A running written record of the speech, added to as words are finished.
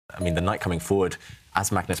I mean, the knight coming forward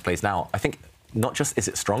as Magnus plays now, I think not just is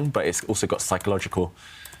it strong, but it's also got psychological.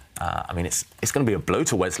 I mean, it's going to be a blow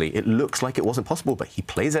to Wesley. It looks like it wasn't possible, but he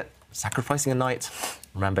plays it, sacrificing a knight.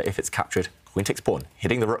 Remember, if it's captured, queen takes pawn,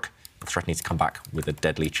 hitting the rook, the threat needs to come back with a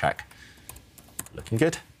deadly check. Looking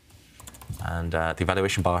good. And the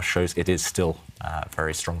evaluation bar shows it is still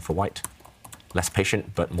very strong for white. Less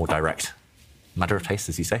patient, but more direct. Matter of taste,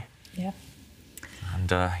 as you say. Yeah.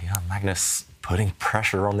 And yeah, Magnus putting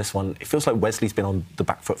pressure on this one. It feels like Wesley's been on the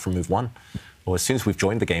back foot from move 1, or as soon as we've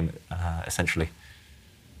joined the game, essentially.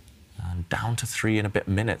 And down to 3 in a bit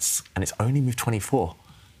minutes, and it's only move 24.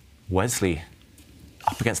 Wesley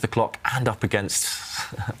up against the clock and up against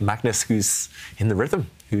Magnus, who's in the rhythm,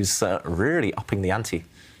 who's really upping the ante.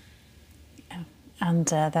 And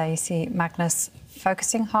there you see Magnus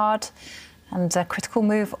focusing hard, and a critical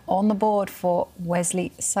move on the board for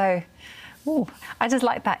Wesley. So, ooh, I just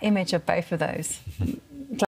like that image of both of those.